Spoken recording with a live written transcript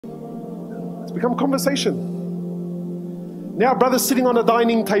It's become conversation. Now brothers sitting on a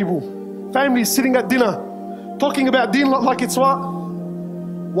dining table, families sitting at dinner, talking about deen like it's what?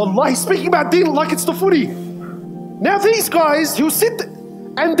 Wallahi, speaking about deen like it's the footy. Now these guys, he'll sit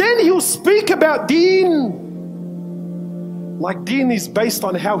and then he'll speak about deen like deen is based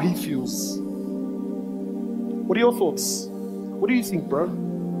on how he feels. What are your thoughts? What do you think, bro?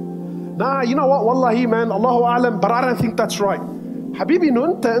 Nah, you know what? Wallahi, man, Allahu A'lam, but I don't think that's right. Habibi,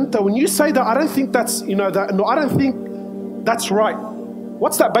 no, anta, when you say that, I don't think that's, I don't think that's right.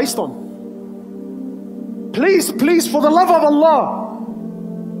 What's that based on? Please, please, for the love of Allah.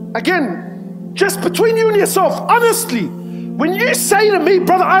 Again, just between you and yourself, honestly, when you say to me,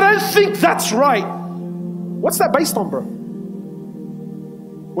 brother, I don't think that's right, what's that based on, bro?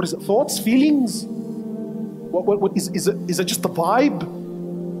 What is it? Thoughts, feelings? What is it just a vibe?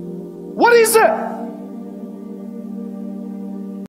 What is it?